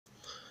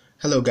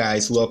Hello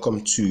guys,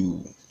 welcome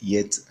to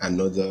yet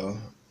another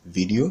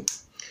video.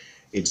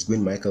 It's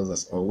Gwyn Michaels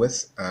as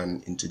always,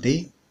 and in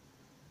today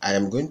I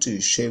am going to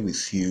share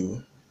with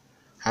you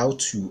how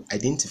to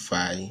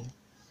identify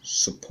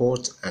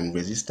support and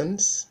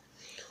resistance,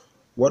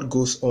 what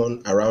goes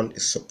on around a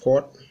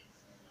support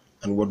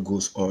and what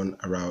goes on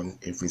around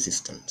a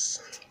resistance.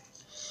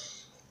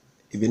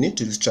 If you're new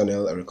to this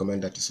channel, I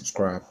recommend that you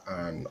subscribe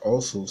and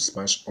also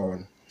smash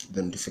on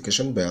the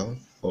notification bell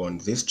on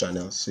this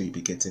channel so you'll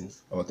be getting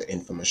all the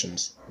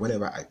informations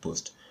whenever I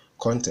post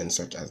content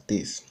such as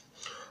this.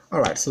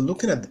 Alright, so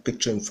looking at the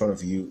picture in front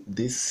of you,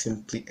 this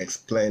simply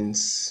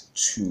explains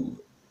to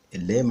a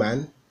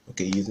layman,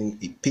 okay, using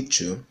a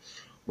picture,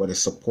 what a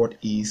support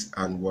is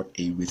and what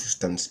a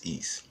resistance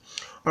is.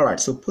 Alright,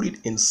 so put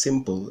it in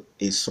simple,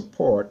 a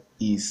support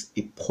is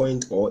a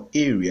point or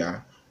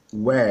area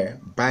where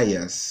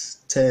buyers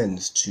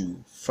tends to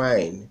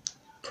find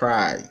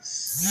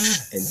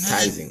price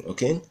enticing,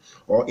 okay,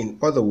 or in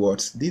other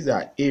words, these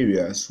are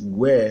areas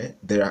where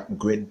there are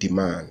great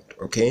demand,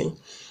 okay,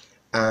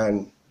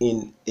 and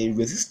in a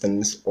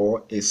resistance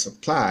or a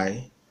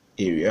supply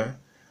area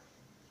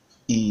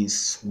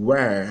is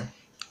where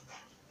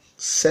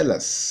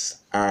sellers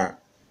are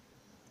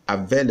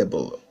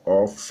available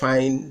or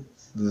find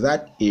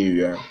that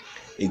area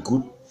a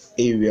good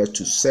area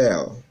to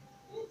sell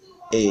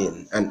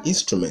an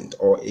instrument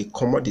or a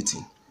commodity.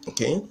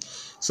 Okay,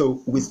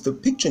 so with the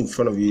picture in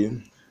front of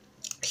you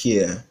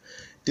here,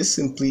 this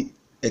simply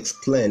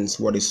explains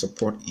what a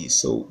support is.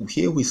 So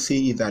here we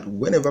see that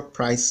whenever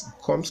price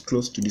comes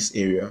close to this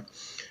area,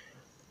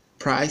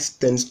 price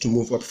tends to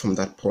move up from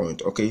that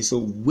point. Okay, so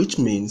which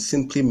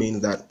simply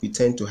means that we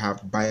tend to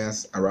have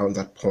buyers around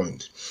that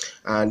point.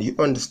 And you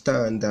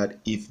understand that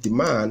if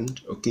demand,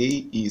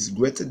 okay, is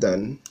greater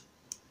than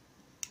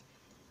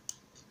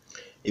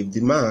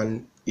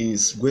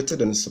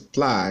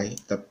supply,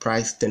 the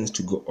price tends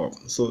to go up.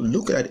 So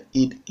look at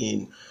it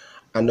in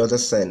another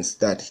sense,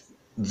 that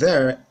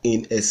there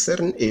in a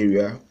certain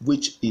area,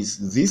 which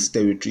is this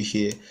territory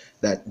here,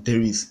 that there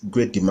is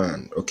great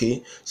demand.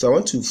 Okay, so I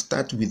want to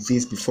start with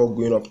this before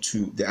going up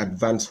to the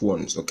advanced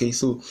ones. Okay,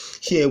 so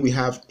here we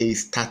have a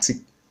static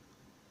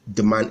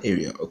demand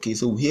area. Okay,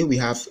 so here we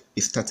have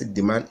a static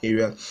demand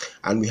area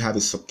and we have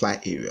a supply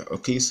area.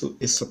 Okay, so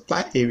a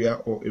supply area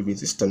or a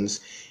resistance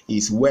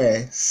is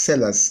where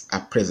sellers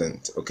are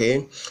present.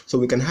 Okay, so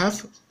we can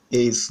have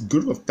a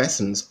group of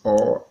persons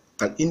or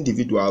an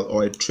individual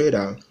or a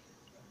trader,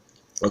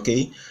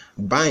 okay,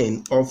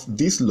 buying off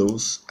these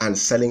lows and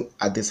selling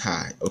at this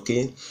high.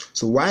 Okay,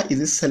 so why is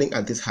it selling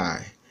at this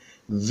high?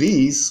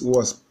 This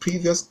was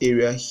previous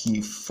area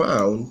he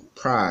found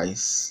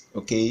price,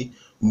 okay,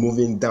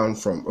 moving down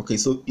from. Okay,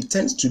 so it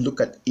tends to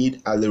look at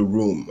it as a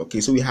room. Okay,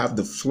 so we have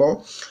the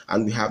floor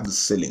and we have the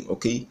ceiling.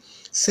 Okay,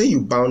 say you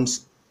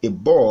bounce a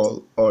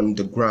ball on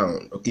the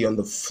ground, okay, on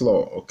the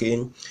floor,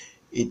 okay,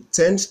 it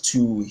tends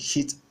to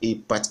hit a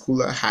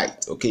particular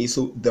height. Okay,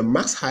 so the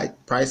max height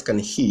price can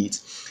hit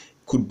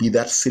could be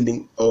that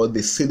ceiling or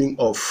the ceiling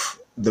of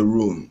the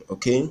room.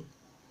 Okay,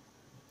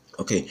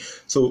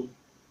 so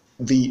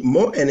the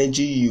more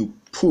energy you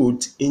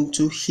put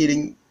into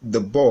hitting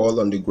the ball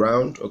on the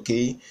ground,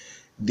 okay,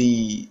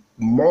 the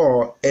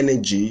more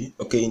energy,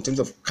 okay, in terms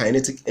of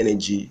kinetic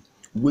energy,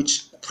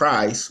 which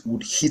price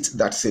would hit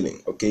that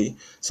ceiling. Okay,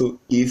 so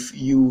if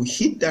you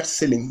hit that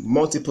ceiling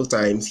multiple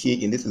times, here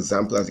in this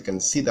example, as you can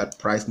see, that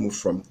price moved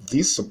from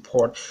this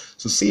support,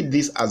 so see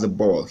this as a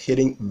ball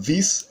hitting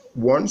this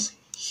once,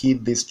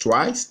 hit this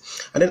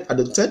twice, and then at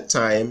the third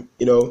time,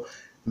 you know,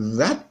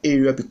 that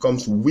area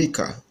becomes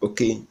weaker,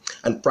 okay,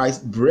 and price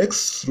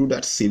breaks through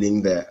that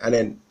ceiling there, and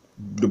then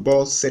the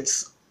ball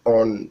sets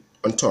on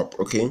top.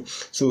 Okay,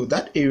 so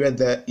that area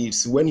there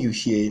is when you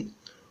hear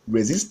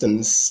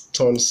resistance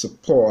turns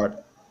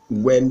support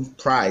when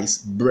price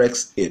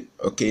breaks it.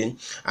 Okay,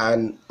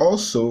 and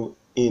also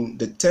in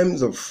the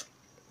terms of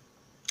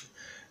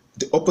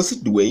the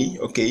opposite way,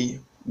 okay,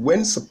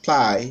 when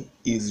supply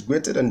is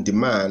greater than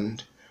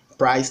demand,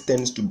 price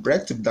tends to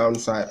break to the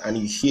downside, and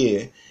you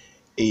hear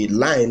a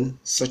line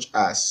such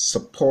as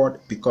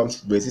support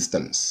becomes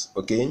resistance.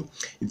 Okay,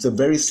 it's a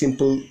very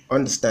simple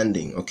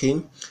understanding.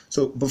 Okay,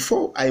 so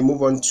before I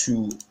move on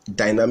to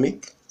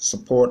dynamic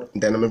support,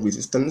 dynamic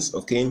resistance,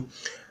 okay,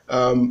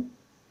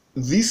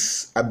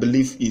 this I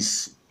believe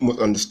is most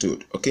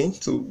understood. Okay,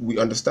 so we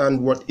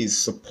understand what is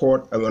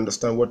support and we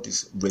understand what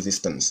is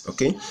resistance.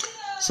 Okay,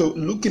 so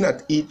looking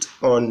at it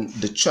on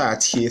the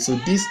chart here, so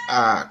these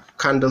are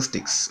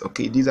candlesticks.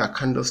 Okay, these are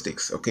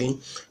candlesticks. Okay,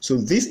 so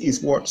this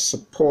is what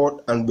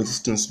support and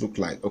resistance look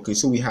like. Okay,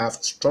 so we have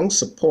strong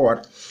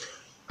support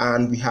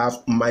and we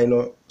have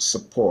minor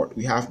support,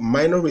 we have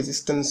minor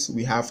resistance,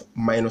 we have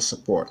minor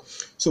support.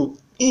 So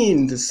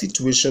in the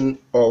situation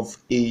of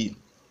a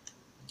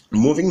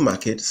moving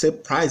market, say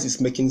price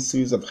is making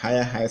series of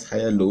higher highs,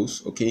 higher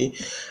lows, okay,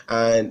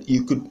 and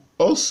you could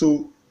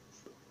also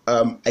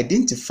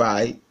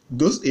identify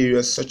those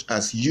areas such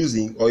as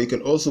using, or you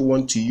can also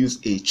want to use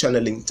a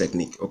channeling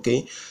technique.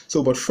 Okay,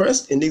 so but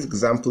first in this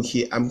example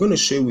here, I'm going to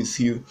share with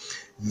you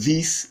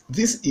this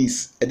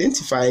is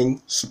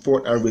identifying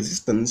support and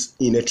resistance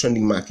in a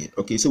trending market.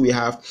 Okay, so we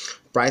have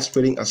price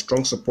trading a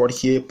strong support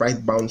here, price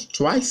bounced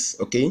twice.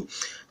 Okay,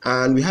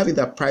 and we have it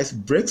that price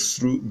breaks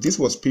through. This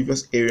was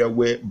previous area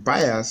where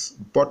buyers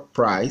bought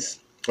price.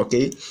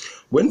 Okay,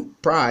 when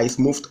price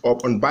moved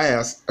up, on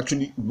buyers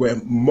actually were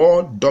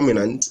more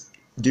dominant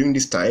during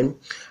this time,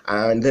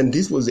 and then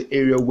this was the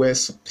area where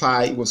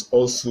supply was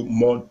also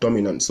more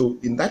dominant. So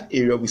in that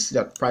area we see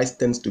that price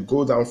tends to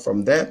go down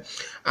from there,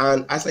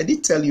 and as I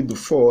did tell you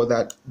before,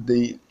 that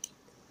the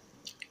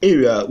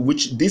area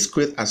which this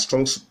creates as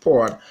strong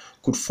support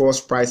could force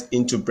price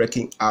into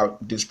breaking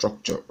out the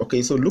structure.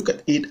 Okay, so look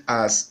at it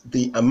as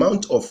the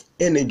amount of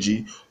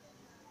energy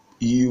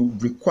you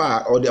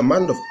require, or the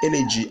amount of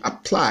energy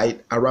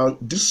applied around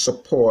this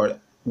support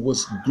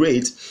was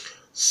great,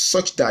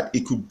 such that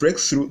it could break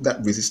through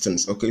that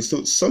resistance. Okay,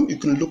 so you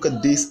can look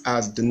at this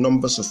as the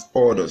numbers of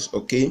orders.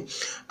 Okay,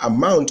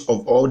 amount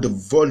of all the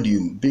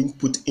volume being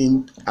put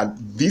in at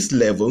this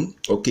level,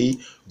 okay,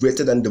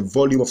 greater than the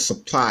volume of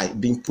supply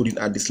being put in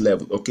at this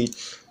level. Okay,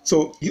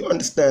 so you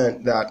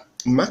understand that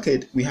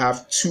market, we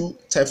have two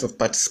types of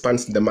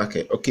participants in the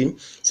market. Okay,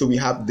 so we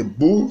have the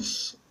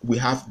bulls, we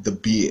have the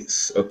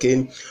bears.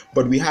 Okay,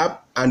 but we have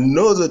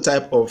another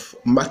type of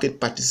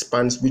market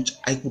participants which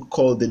I could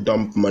call the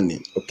dump money.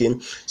 Okay,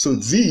 so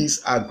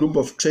these are a group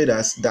of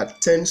traders that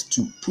tends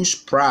to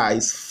push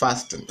price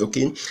faster.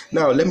 Okay,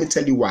 now let me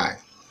tell you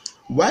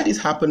why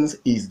this happens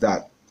is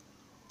that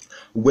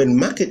when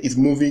market is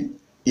moving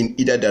in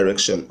either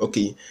direction,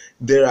 okay,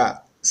 there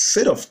are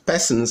set of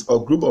persons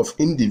or group of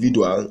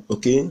individuals,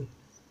 okay,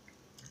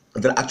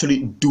 that are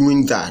actually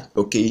doing that.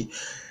 Okay,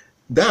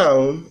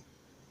 down,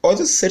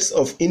 other sets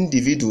of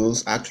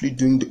individuals are actually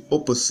doing the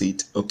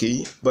opposite.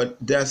 Okay, but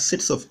there are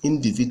sets of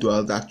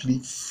individuals that are actually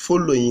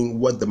following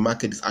what the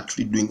market is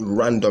actually doing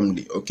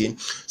randomly. Okay,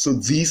 so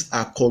these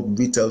are called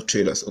retail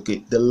traders.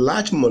 Okay, the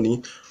large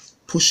money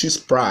pushes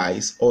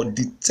price or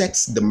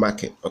detects the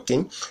market.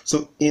 Okay,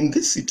 so in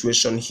this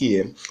situation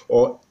here,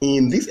 or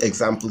in this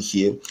example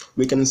here,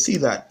 we can see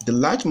that the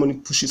large money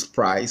pushes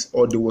price,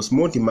 or there was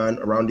more demand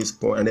around this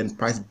point, and then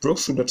price broke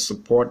through that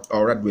support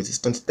or that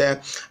resistance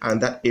there, and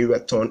that area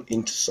turned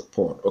into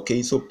support.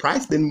 Okay, so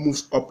price then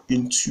moves up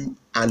into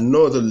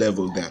another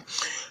level there.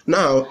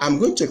 Now I'm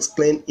going to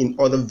explain in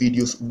other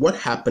videos what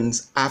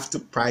happens after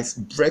price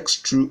breaks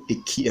through a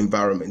key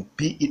environment,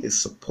 be it a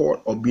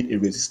support or be it a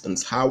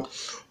resistance.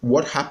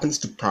 What happens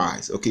to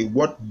price? Okay,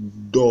 what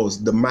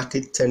does the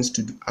market tends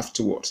to do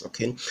afterwards?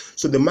 Okay,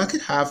 so the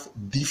market have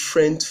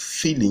different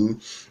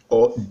feeling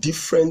or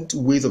different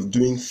ways of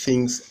doing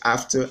things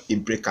after a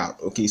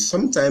breakout. Okay,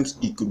 sometimes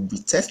it could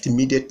retest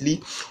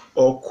immediately,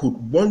 or could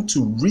want to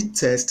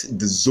retest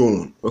the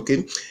zone.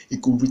 Okay,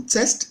 it could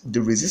retest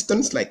the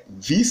resistance like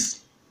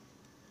this,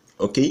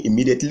 okay,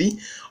 immediately,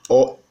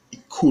 or it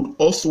could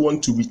also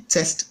want to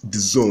retest the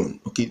zone.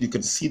 Okay, you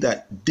can see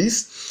that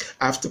this,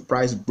 after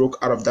price broke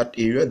out of that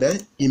area there,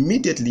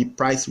 immediately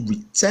price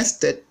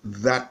retested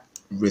that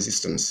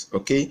resistance.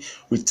 Okay,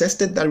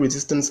 retested that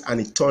resistance and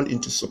it turned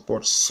into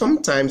support.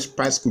 Sometimes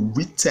price could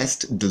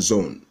retest the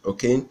zone.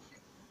 Okay,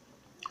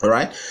 all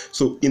right,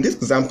 so in this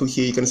example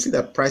here, you can see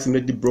that price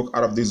immediately broke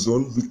out of the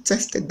zone,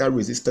 retested that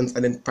resistance,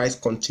 and then price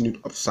continued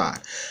upside.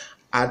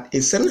 At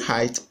a certain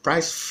height,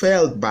 price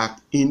fell back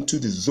into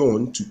the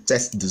zone to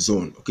test the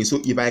zone. Okay, so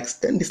if I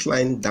extend this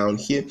line down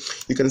here,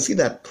 you can see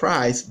that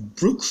price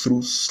broke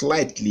through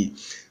slightly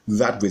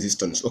that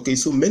resistance. Okay,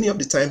 so many of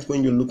the times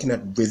when you're looking at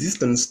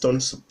resistance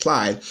turn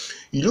supply,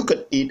 you look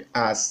at it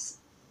as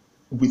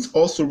with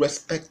also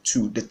respect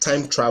to the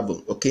time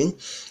travel. Okay,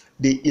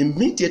 the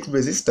immediate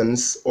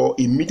resistance or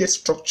immediate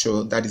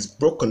structure that is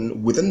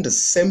broken within the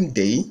same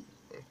day,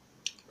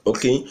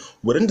 okay,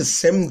 within the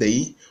same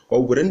day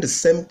or within the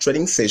same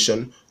trading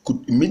session,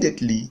 could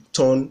immediately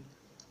turn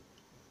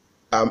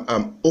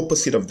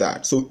opposite of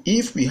that. So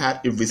if we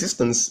had a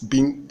resistance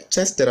being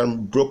tested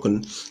and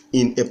broken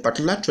in a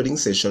particular trading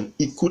session,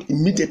 it could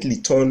immediately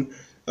turn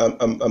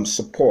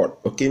support.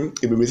 Okay,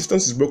 if a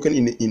resistance is broken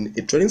in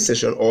a trading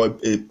session or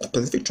a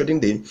specific trading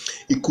day,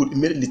 it could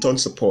immediately turn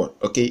support.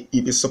 Okay,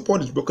 if a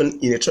support is broken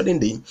in a trading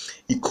day,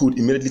 it could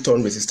immediately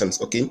turn resistance.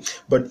 Okay,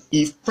 but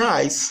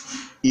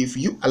if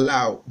you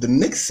allow the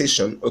next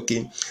session,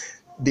 okay,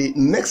 the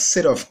next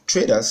set of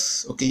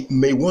traders, okay,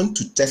 may want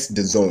to test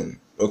the zone.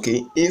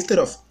 Okay, instead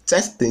of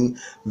testing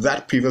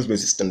that previous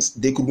resistance,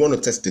 they could want to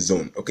test the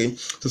zone. Okay,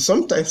 so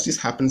sometimes this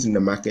happens in the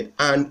market,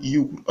 and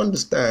you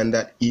understand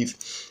that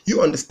if you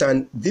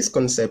understand this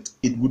concept,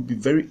 it would be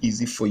very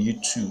easy for you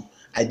to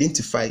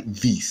identify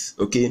these,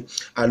 okay,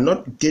 and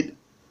not get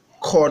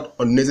caught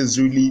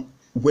unnecessarily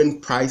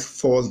when price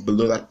falls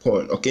below that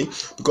point. Okay,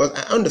 because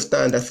I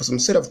understand that for some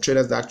set of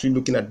traders that are actually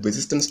looking at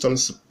resistance turn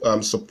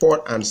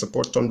support and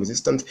support turn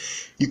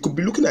resistance, you could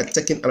be looking at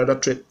taking another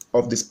trade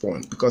off this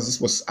point because this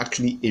was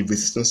actually a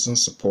resistance turn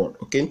support.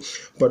 Okay,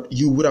 but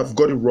you would have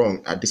got it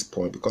wrong at this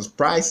point because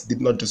price did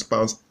not just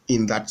bounce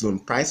in that zone.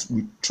 Price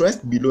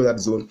retraced below that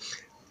zone,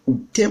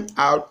 came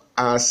out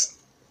as,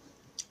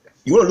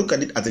 you want to look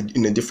at it as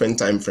in a different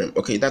time frame.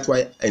 Okay, that's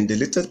why in the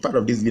latest part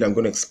of this video I'm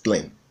going to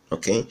explain.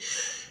 Okay,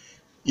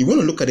 you want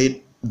to look at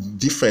it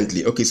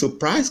differently. Okay, so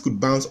price could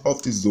bounce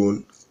off the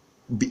zone,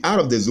 be out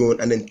of the zone,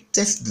 and then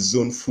test the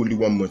zone fully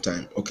one more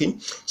time. Okay,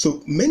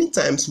 so many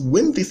times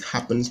when this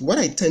happens, what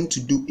I tend to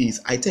do is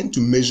I tend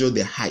to measure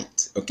the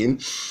height. Okay,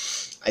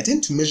 I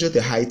tend to measure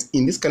the height.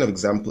 In this kind of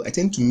example, I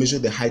tend to measure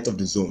the height of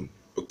the zone.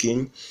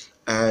 Okay,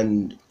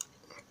 and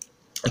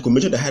I could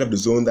measure the height of the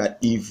zone, that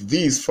if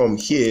this from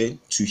here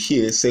to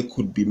here, say,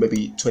 could be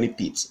maybe 20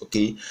 pips.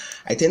 Okay,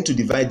 I tend to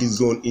divide this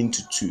zone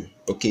into two.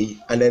 Okay,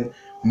 and then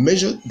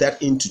measure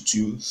that into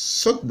two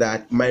so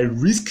that my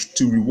risk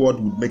to reward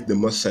would make the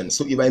most sense.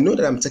 So if I know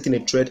that I'm taking a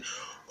trade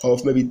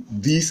of maybe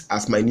this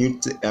as my new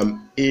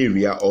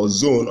area or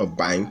zone of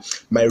buying,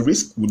 my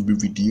risk would be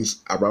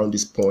reduced around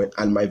this point,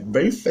 and my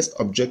very first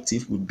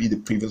objective would be the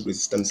previous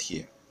resistance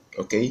here.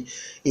 Okay,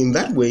 in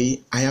that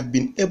way I have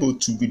been able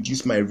to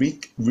reduce my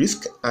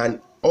risk and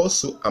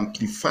also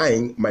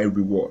amplifying my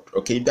reward.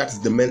 Okay, that's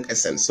the main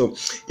essence. So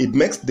it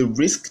makes the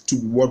risk to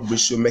reward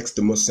ratio makes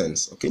the most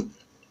sense. Okay,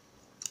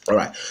 all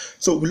right,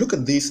 so we look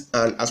at this,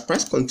 and as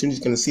price continues,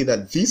 you can see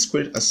that this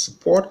created a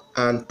support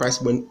and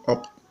price went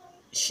up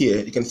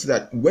here. You can see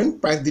that when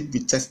price did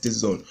retest this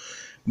zone,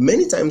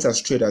 many times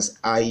as traders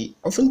I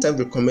oftentimes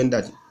recommend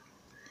that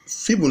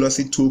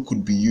Fibonacci tool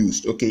could be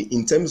used, okay,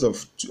 in terms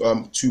of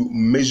to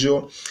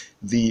measure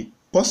the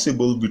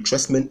possible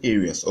retracement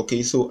areas.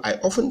 Okay, so I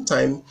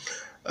oftentimes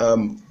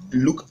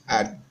look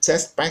at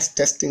price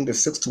testing the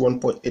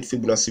 61.8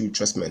 Fibonacci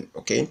retracement.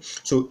 Okay,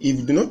 so if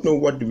you do not know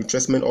what the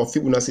retracement or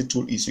Fibonacci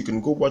tool is, you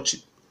can go watch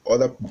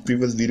other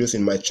previous videos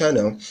in my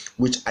channel,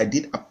 which I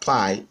did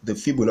apply the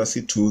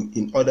Fibonacci tool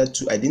in order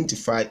to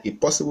identify a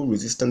possible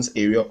resistance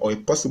area or a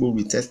possible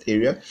retest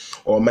area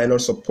or minor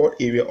support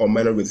area or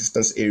minor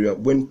resistance area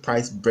when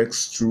price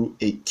breaks through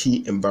a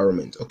key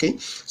environment. Okay,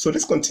 so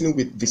let's continue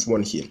with this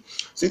one here.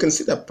 So you can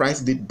see that price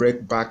did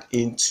break back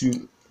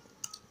into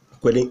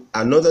creating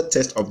another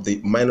test of the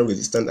minor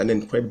resistance and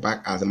then create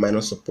back as a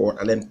minor support,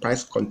 and then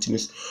price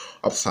continues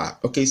upside.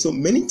 Okay, so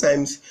many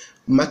times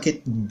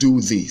market do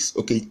this,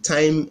 okay,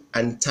 time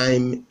and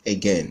time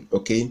again.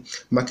 Okay,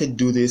 market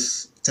do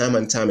this time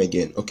and time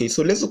again. Okay,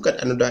 so let's look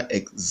at another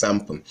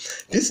example.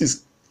 This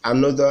is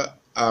another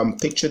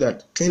picture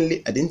that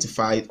clearly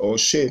identified or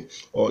share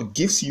or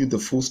gives you the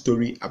full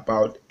story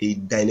about a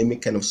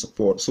dynamic kind of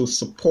support. So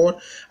support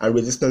and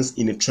resistance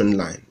in a trend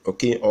line,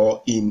 okay,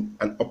 or in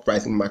an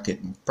uprising market.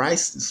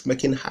 Price is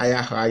making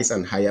higher highs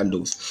and higher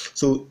lows.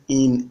 So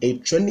in a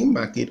trending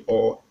market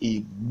or a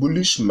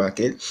bullish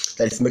market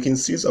that is making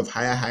series of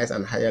higher highs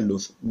and higher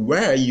lows,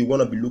 where you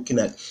want to be looking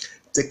at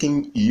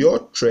taking your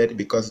trade,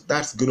 because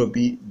that's going to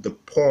be the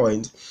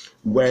point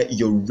where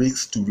your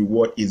risk to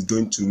reward is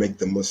going to make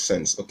the most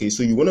sense. Okay,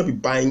 so you want to be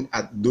buying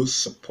at those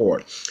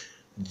support,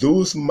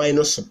 those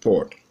minor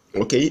support.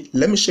 Okay,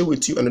 let me share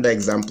with you another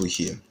example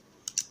here.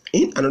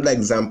 In another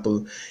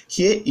example,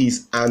 here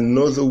is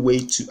another way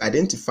to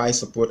identify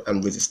support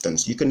and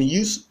resistance. You can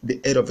use the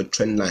head of a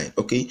trend line.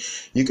 Okay,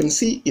 you can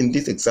see in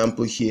this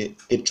example here,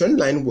 a trend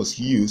line was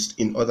used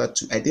in order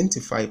to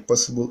identify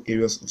possible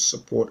areas of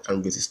support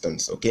and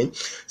resistance. Okay,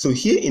 so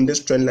here in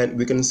this trend line,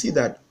 we can see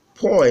that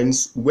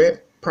points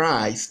where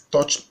price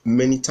touched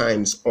many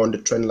times on the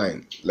trend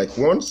line, like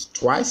once,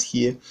 twice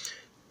here,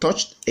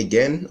 touched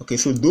again. Okay,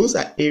 so those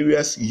are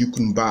areas you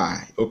can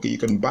buy. Okay, you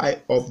can buy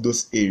off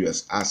those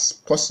areas as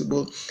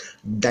possible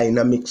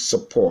dynamic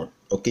support.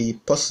 Okay,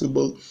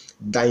 possible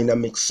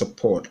dynamic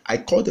support. I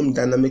call them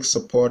dynamic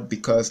support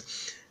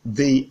because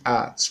they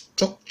are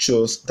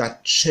structures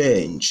that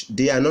change.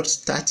 They are not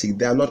static.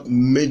 They are not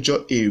major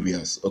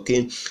areas.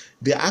 Okay,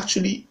 they are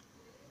actually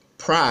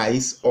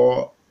price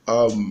or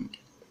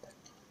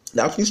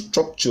the actual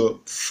structure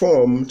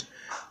formed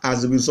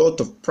as a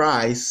result of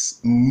price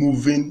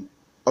moving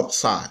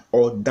upside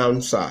or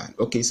downside.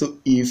 Okay, so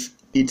if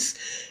it's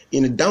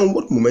in a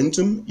downward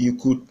momentum, you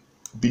could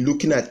be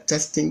looking at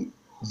testing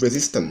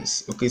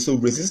resistance. Okay, so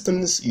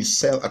resistance, you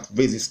sell at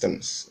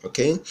resistance.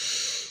 Okay,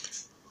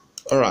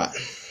 all right.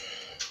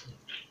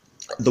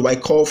 The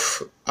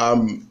Wyckoff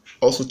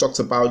also talks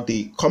about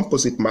the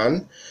composite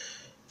man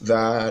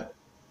that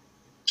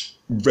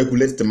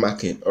regulates the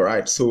market. All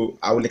right, so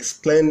I will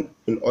explain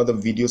in other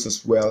videos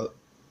as well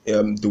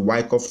the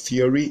Wyckoff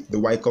theory, the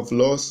Wyckoff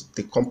laws,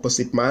 the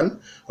composite man.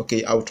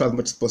 Okay, I will try as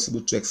much as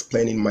possible to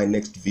explain in my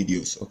next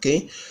videos.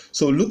 Okay,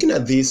 so looking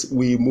at this,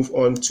 we move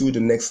on to the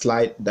next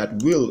slide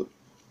that will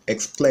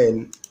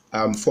explain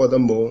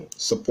furthermore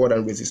support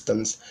and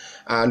resistance,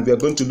 and we are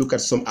going to look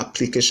at some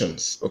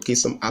applications. Okay,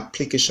 some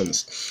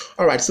applications.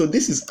 All right, so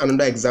this is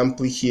another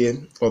example here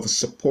of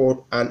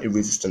support and a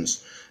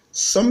resistance.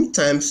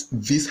 Sometimes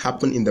this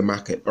happen in the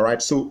market. All right,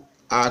 so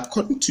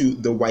according to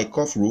the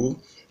Wyckoff rule,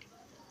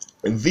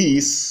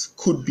 this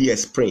could be a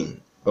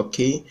spring.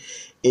 Okay,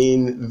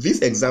 in this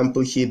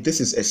example here,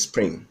 this is a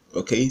spring.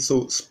 Okay,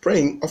 so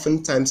spring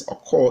oftentimes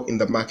occur in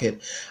the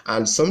market,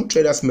 and some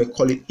traders may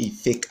call it a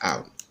fake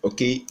out.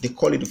 Okay, they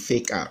call it a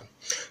fake out.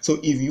 So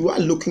if you are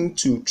looking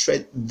to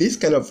trade this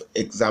kind of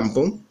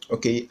example,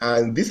 okay,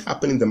 and this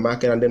happened in the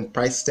market and then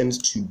price tends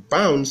to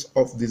bounce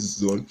off this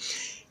zone,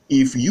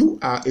 if you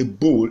are a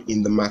bull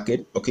in the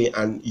market, okay,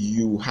 and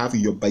you have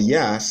your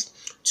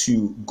bias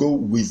to go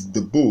with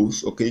the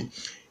bulls, okay,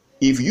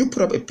 if you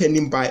put up a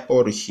pending buy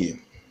order here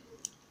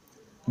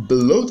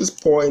below this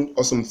point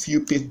or some few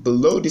pips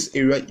below this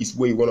area is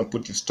where you want to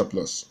put your stop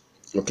loss,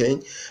 okay,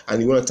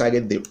 and you want to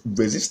target the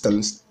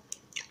resistance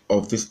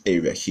of this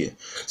area here.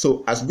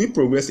 So as we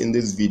progress in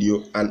this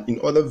video and in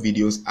other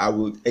videos, I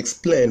will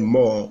explain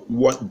more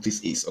what this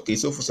is. Okay,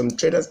 so for some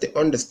traders, they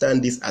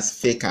understand this as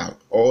fake out,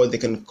 or they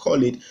can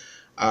call it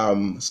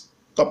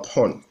stop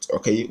hunt.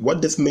 Okay,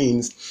 what this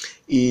means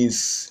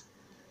is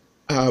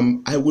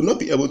I will not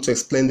be able to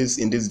explain this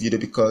in this video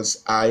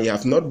because I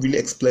have not really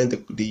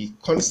explained the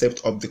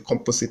concept of the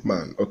composite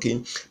man.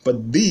 Okay,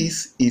 but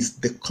this is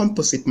the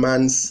composite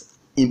man's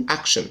in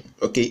action.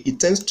 Okay, it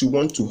tends to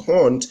want to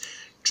hunt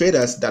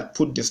traders that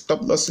put the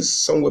stop losses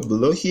somewhere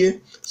below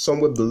here,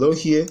 somewhere below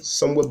here,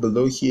 somewhere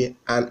below here,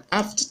 and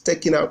after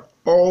taking out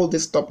all the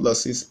stop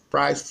losses,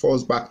 price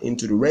falls back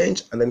into the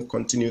range and then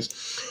continues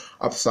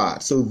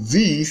upside. So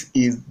this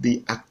is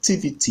the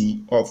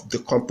activity of the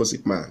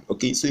composite man.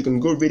 Okay, so you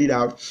can go read it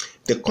out.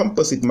 The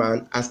composite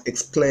man as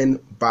explained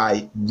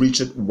by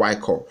Richard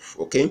Wyckoff.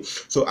 Okay,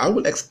 so I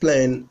will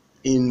explain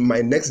in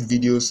my next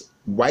videos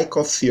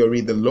Wyckoff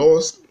theory, the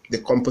laws, the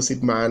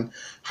composite man,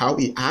 how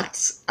he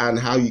acts, and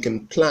how you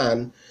can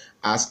plan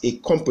as a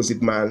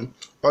composite man,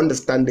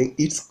 understanding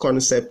its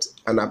concept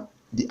and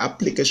the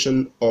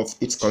application of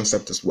its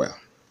concept as well.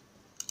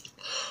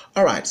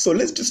 All right, so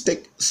let's just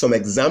take some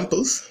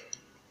examples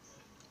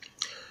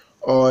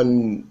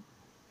on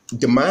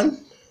demand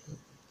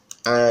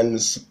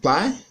and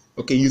supply,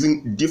 okay,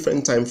 using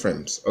different time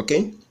frames.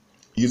 Okay,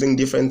 using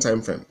different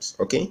time frames.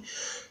 Okay,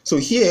 so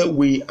here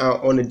we are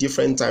on a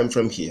different time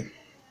frame here.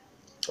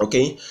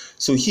 Okay,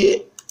 so here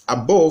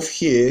above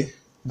here,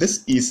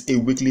 this is a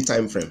weekly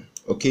time frame.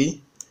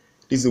 Okay,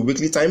 this is a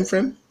weekly time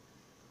frame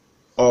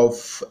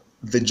of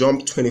the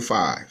jump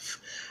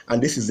 25,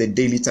 and this is a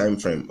daily time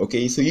frame.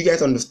 Okay, so you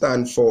guys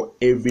understand, for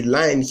every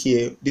line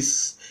here,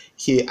 this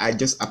here I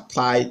just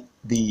applied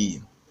a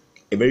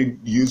very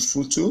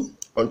useful tool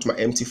onto my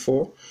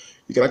MT4.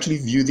 You can actually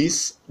view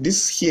this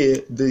here,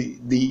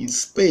 the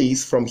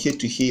space from here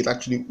to here is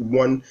actually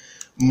 1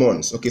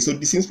 month. Okay, so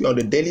since we're on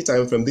the daily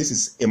time frame, this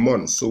is a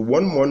month. So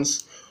 1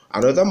 month,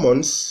 another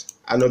month,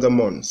 another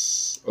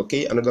month.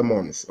 Okay, another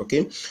month.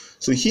 Okay,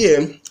 so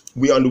here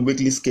we're on the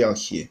weekly scale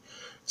here.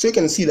 So you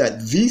can see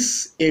that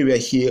this area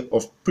here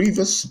of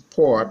previous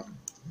support,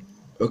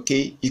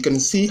 okay, you can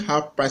see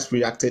how price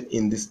reacted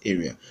in this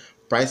area.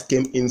 Price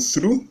came in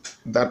through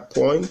that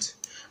point,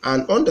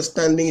 and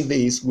understanding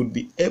this would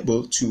be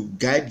able to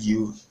guide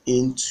you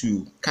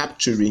into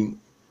capturing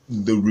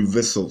the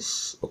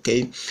reversals.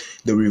 Okay,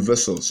 the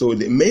reversal. So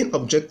the main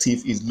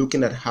objective is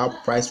looking at how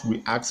price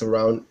reacts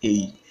around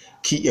a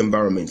key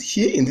environment.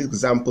 Here in this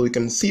example, you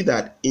can see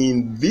that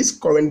in this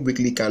current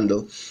weekly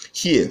candle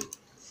here,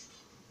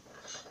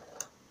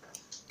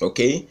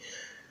 okay,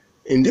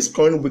 in this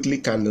current weekly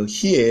candle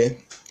here,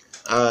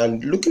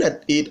 and looking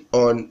at it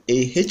on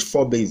a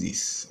H4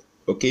 basis,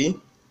 okay,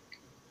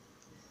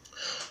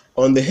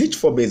 on the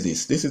H4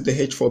 basis, this is the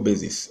H4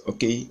 basis,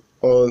 okay,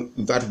 on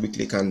that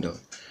weekly candle,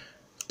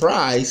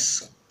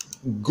 price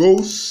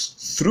goes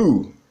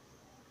through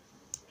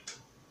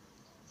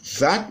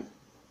that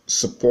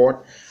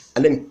support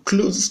and then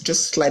closes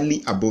just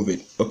slightly above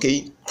it,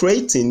 okay,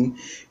 creating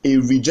a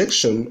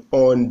rejection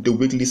on the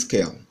weekly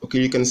scale. Okay,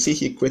 you can see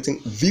here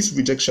creating this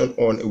rejection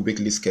on a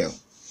weekly scale.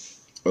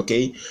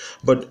 Okay,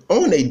 but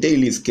on a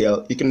daily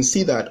scale, you can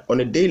see that on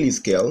a daily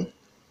scale,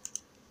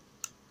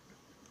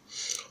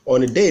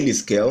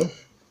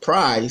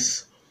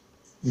 price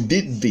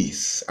did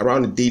this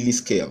around a daily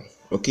scale.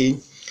 Okay,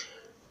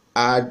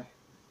 at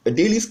a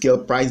daily scale,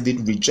 price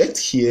did reject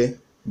here,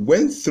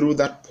 went through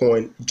that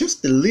point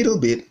just a little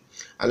bit,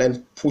 and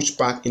then pushed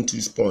back into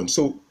this point.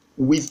 So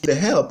with the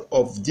help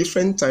of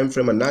different time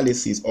frame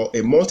analysis or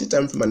a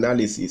multi-time frame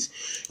analysis,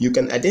 you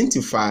can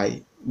identify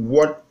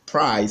what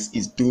price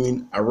is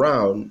doing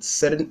around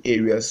certain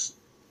areas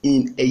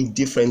in a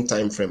different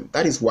time frame.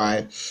 That is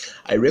why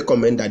I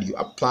recommend that you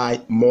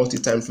apply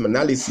multi-time frame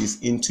analysis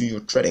into your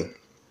trading.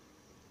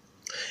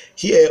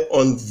 Here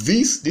on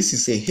this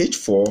is a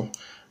H4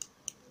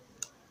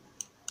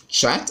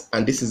 chart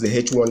and this is the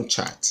H1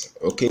 chart.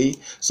 Okay,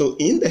 so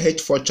in the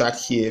H4 chart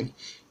here,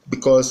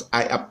 because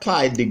I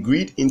applied the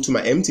grid into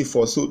my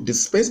MT4, so the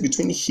space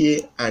between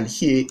here and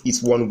here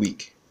is 1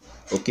 week.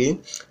 Okay,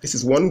 this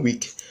is 1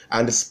 week,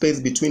 and the space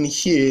between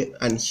here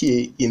and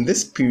here in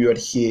this period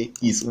here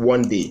is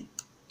 1 day.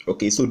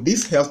 Okay, so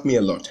this helped me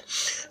a lot.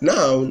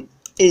 Now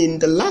in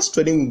the last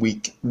trading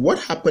week, what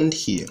happened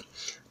here?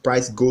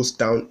 Price goes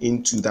down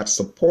into that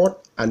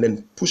support and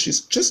then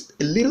pushes just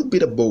a little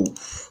bit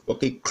above,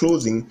 okay,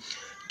 closing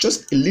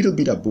just a little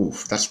bit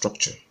above that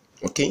structure.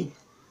 Okay,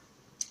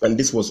 and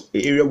this was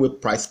the area where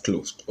price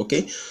closed.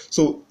 Okay,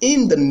 so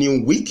in the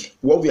new week,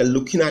 what we are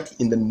looking at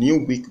in the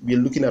new week, we are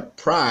looking at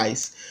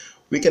price.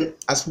 We can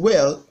as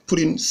well put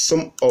in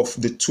some of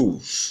the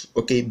tools,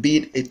 okay, be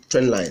it a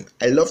trend line.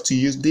 I love to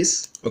use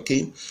this,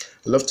 okay,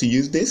 I love to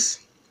use this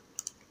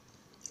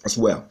as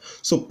well.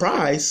 So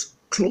price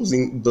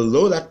closing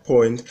below that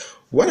point,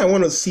 what I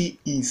want to see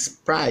is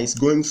price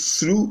going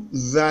through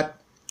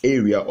that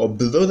area or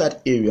below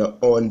that area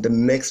on the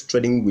next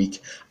trading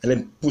week and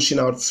then pushing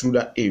out through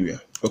that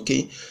area.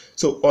 Okay,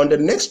 so on the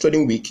next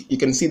trading week, you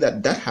can see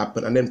that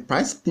happened, and then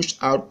price pushed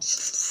out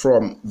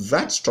from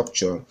that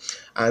structure,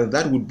 and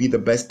that would be the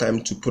best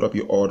time to put up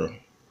your order.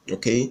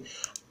 Okay,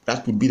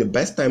 that would be the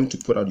best time to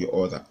put out your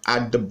order.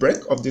 At the break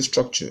of the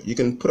structure, you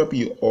can put up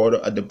your order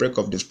at the break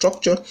of the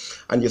structure,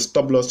 and your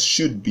stop loss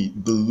should be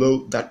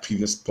below that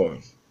previous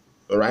point.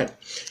 All right,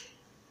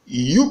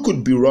 you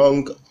could be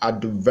wrong at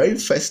the very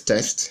first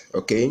test.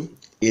 Okay,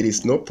 it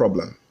is no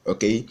problem.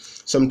 Okay,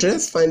 some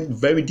traders find it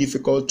very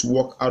difficult to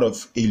walk out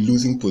of a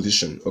losing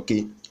position.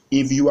 Okay,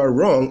 if you are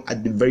wrong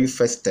at the very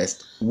first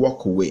test,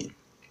 walk away.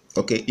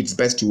 Okay, it's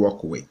best to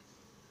walk away.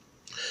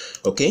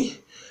 Okay,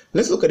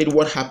 let's look at it.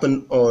 What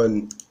happened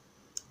on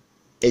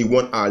a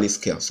 1 hourly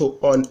scale? So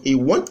on a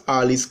 1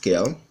 hourly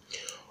scale,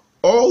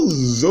 all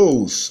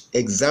those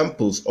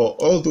examples or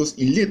all those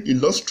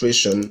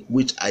illustration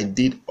which I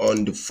did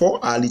on the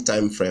 4 hourly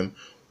time frame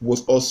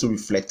was also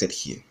reflected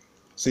here.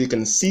 So you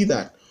can see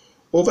that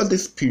over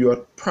this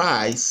period,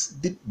 price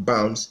did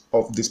bounce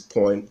off this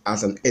point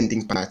as an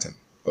ending pattern.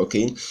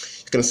 Okay,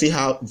 you can see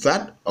how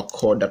that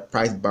occurred, that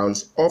price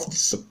bounced off the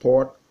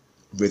support,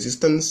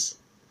 resistance,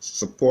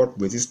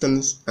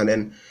 and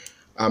then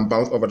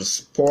bounced over the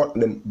support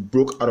and then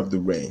broke out of the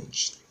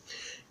range.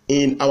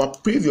 In our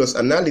previous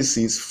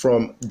analysis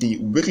from the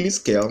weekly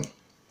scale,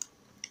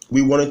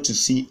 we wanted to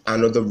see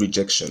another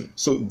rejection.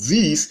 So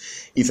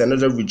this is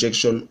another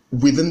rejection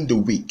within the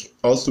week,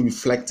 also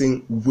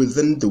reflecting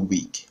within the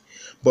week.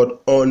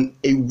 But on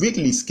a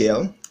weekly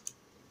scale,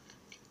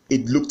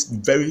 it looked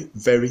very,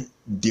 very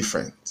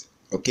different.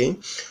 Okay,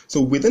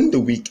 so within the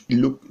week, it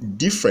looked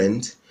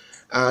different.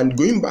 And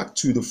going back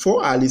to the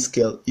 4 hourly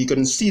scale, you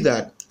can see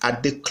that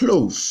at the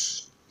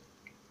close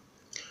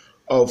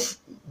of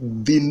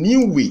the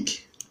new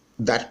week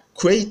that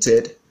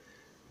created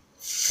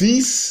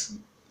this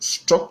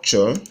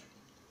structure,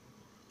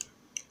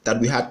 that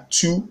we had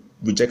two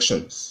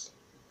rejections.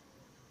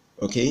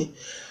 Okay,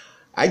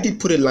 I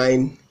did put a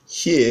line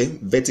here,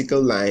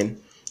 vertical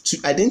line, to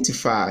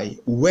identify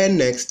where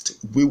next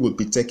we will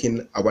be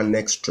taking our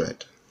next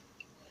trade.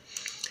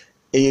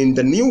 In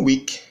the new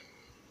week,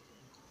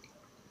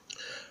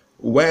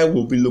 where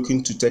we'll be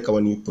looking to take our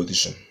new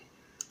position.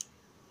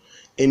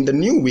 In the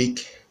new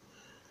week,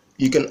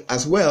 you can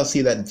as well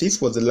see that this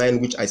was the line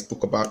which I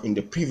spoke about in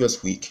the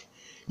previous week.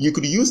 You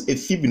could use a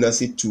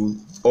Fibonacci tool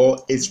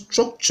or a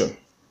structure,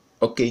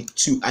 okay,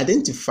 to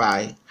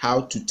identify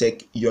how to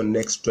take your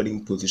next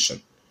trading position.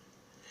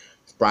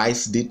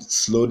 Price did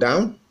slow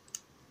down,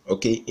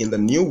 okay, in the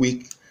new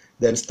week,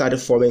 then started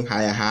forming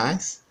higher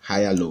highs,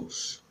 higher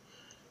lows.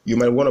 You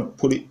might want to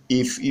put it,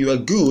 if you are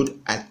good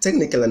at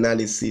technical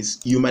analysis,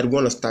 you might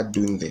want to start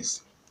doing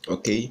this.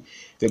 Okay,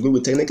 if you're good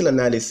with technical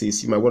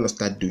analysis, you might want to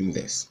start doing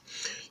this.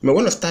 You might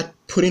want to start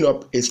putting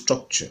up a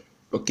structure.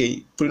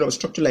 Okay, putting up a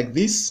structure like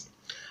this,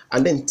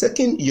 and then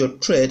taking your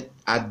trade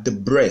at the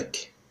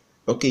break,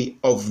 okay,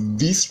 of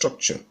this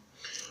structure.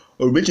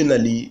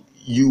 Originally,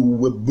 you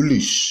were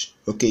bullish.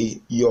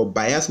 Okay, your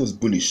bias was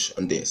bullish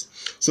on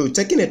this. So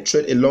taking a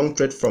trade, a long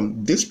trade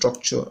from this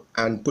structure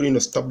and putting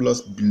a stop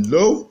loss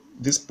below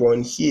this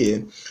point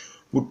here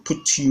would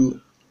put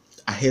you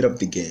ahead of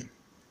the game.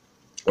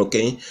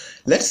 Okay,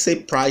 let's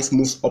say price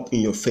moves up in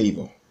your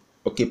favor.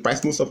 Okay,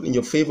 price moves up in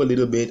your favor a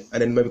little bit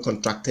and then maybe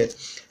contracted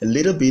a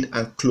little bit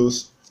and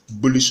close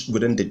bullish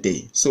within the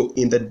day. So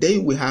in the day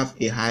we have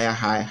a higher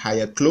high,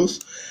 higher close.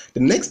 The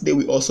next day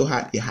we also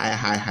had a higher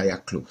high, higher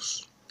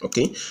close.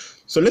 Okay,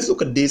 so let's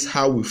look at this,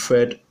 how we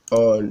fared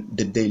on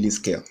the daily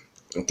scale.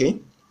 Okay,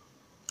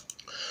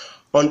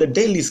 on the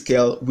daily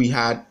scale, we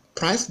had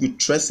price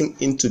retracing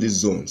into the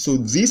zone. So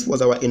this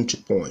was our entry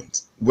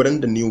point within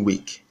the new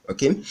week.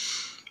 Okay,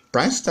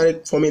 price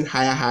started forming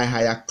higher high,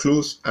 higher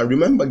close. And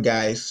remember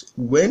guys,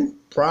 when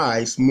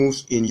price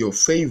moves in your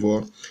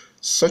favor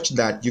such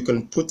that you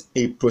can put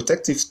a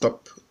protective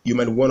stop, you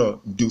might want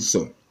to do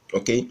so.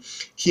 Okay,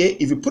 here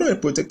if you put on a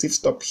protective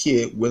stop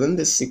here within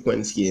the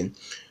sequence here,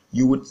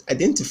 you would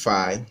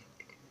identify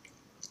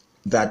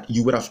that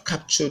you would have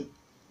captured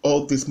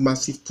all this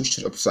massive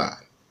push upside.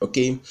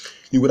 Okay,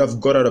 you would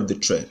have got out of the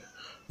trade.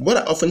 What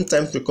I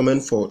oftentimes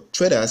recommend for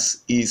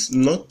traders is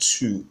not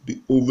to be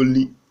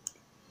overly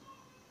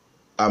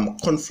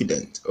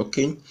confident.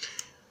 Okay,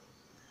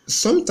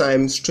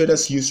 sometimes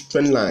traders use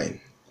trend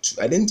line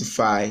to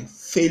identify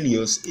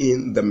failures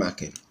in the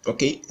market.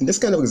 Okay, in this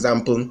kind of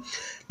example,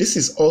 this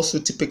is also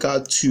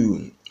typical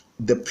to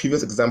the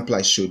previous example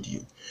I showed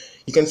you.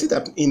 You can see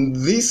that in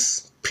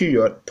this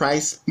period,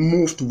 price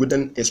moved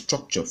within a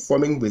structure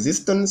forming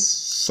resistance,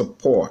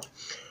 support,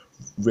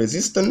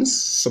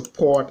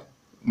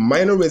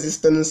 minor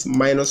resistance,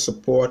 minor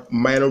support,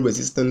 minor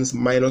resistance,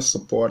 minor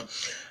support.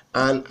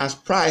 And as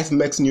price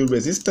makes new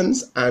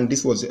resistance, and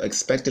this was the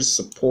expected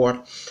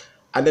support,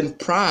 and then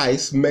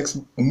price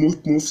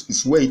moves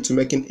its way to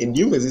making a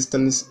new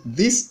resistance,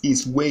 this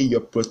is where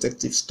your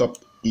protective stop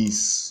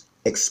is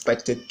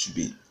expected to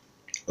be.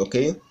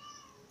 Okay,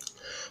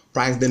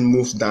 price then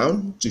moves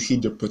down to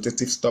hit the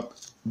protective stop.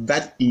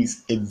 That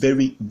is a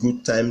very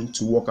good time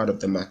to walk out of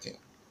the market,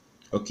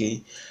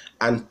 okay,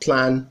 and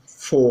plan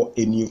for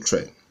a new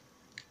trade.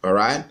 All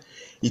right,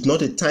 it's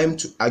not a time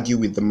to argue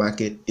with the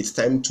market, it's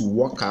time to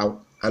walk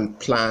out and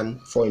plan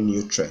for a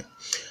new trade.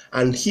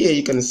 And here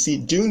you can see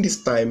during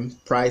this time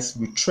price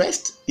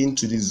retraced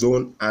into the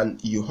zone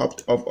and you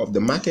hopped off of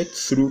the market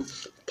through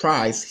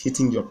price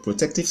hitting your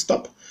protective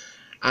stop.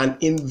 And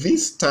in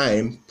this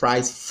time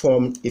price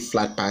formed a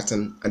flat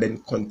pattern and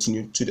then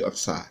continued to the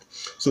upside.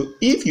 So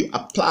if you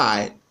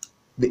apply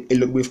the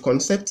Elliott wave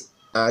concept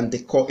and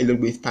the core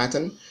Elliott wave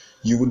pattern,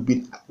 you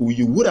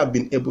would have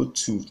been able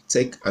to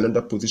take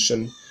another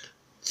position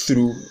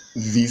through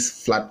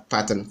this flat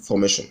pattern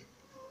formation.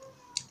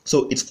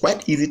 So it's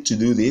quite easy to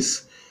do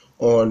this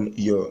on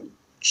your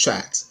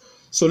chart.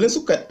 So let's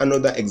look at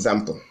another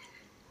example.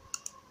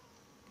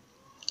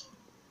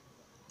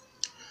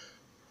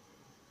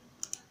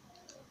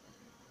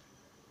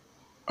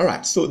 All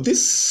right, so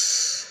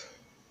this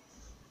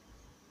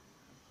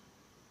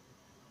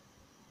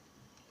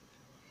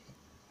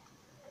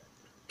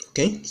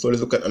okay, so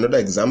let's look at another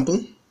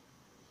example.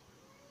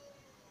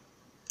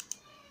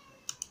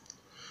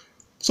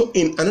 So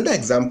in another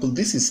example,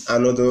 this is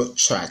another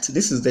chart.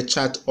 This is the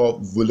chart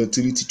of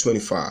volatility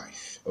 25.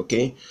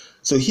 Okay,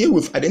 so here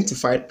we've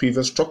identified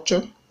previous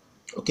structure,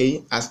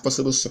 okay, as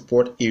possible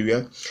support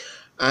area,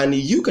 and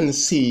you can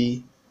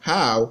see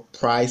how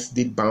price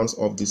did bounce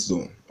off this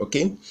zone.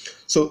 Okay,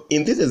 so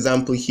in this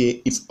example here,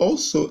 it's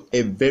also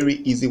a very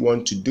easy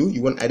one to do.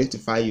 You want to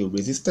identify your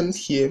resistance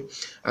here,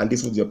 and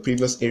this was your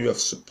previous area of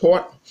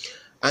support,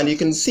 and you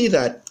can see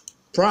that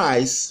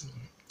price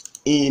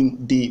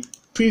in the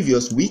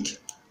previous week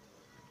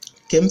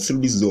came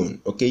through this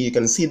zone. Okay, you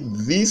can see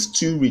these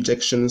two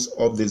rejections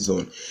of the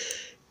zone.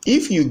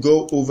 If you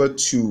go over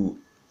to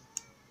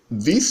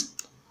this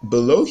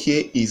below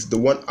here is the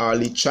 1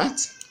 hourly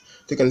chart.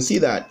 You can see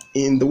that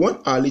in the 1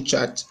 hourly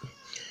chart,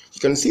 you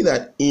can see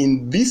that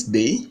in this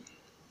day,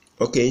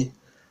 okay,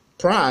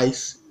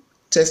 price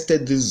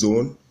tested this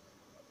zone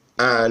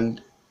and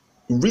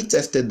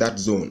retested that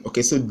zone.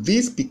 Okay, so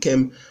this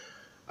became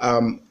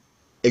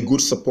a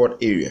good support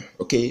area,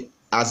 okay,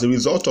 as a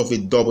result of a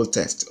double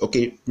test.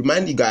 Okay,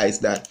 remind you guys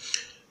that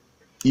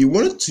you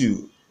wanted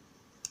to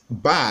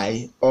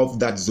buy off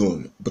that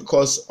zone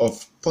because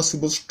of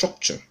possible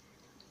structure,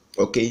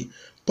 okay,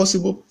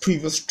 possible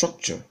previous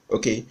structure.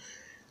 Okay,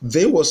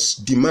 there was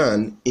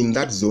demand in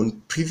that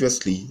zone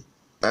previously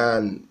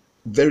and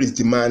there is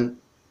demand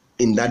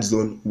in that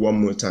zone one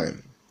more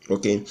time.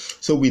 Okay,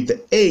 so with the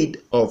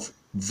aid of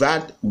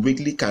that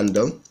weekly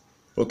candle,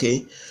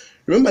 okay,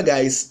 remember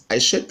guys, I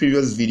shared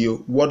previous video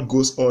what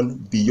goes on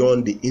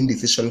beyond the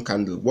indecision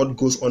candle, what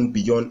goes on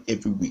beyond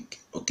every week.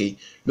 Okay,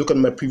 look at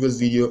my previous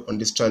video on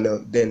this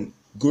channel, then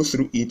go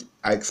through it.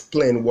 I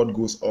explain what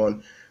goes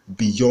on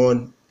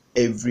beyond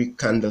every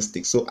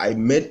candlestick. So I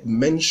made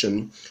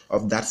mention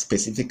of that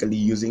specifically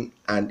using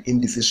an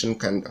indecision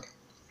candle.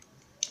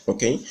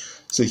 Okay,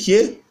 so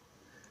here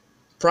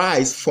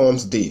price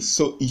forms this,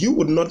 so you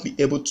would not be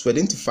able to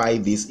identify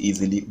this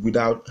easily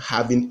without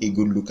having a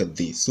good look at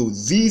this. So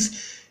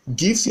this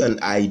gives you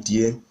an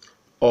idea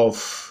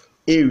of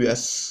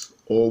areas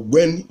or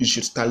when you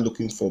should start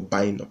looking for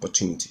buying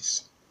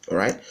opportunities. All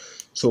right,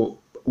 so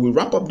we'll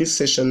wrap up this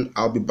session.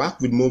 I'll be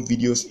back with more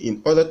videos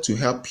in order to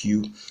help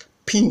you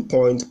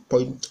pinpoint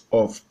point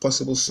of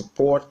possible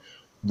support,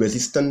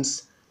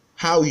 resistance,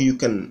 how you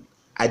can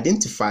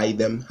identify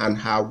them and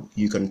how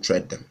you can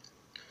trade them.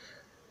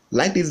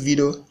 Like this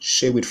video,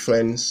 share with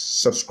friends,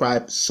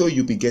 subscribe so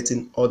you'll be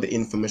getting all the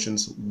information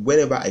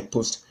whenever I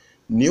post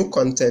new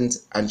content,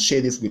 and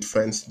share this with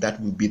friends.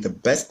 That will be the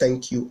best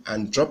thank you.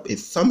 And drop a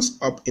thumbs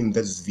up in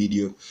this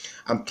video,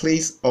 and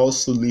please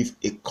also leave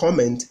a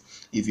comment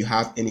if you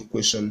have any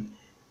question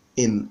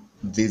in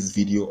this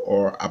video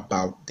or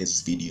about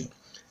this video.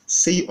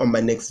 See you on my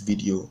next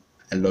video.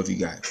 I love you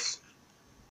guys.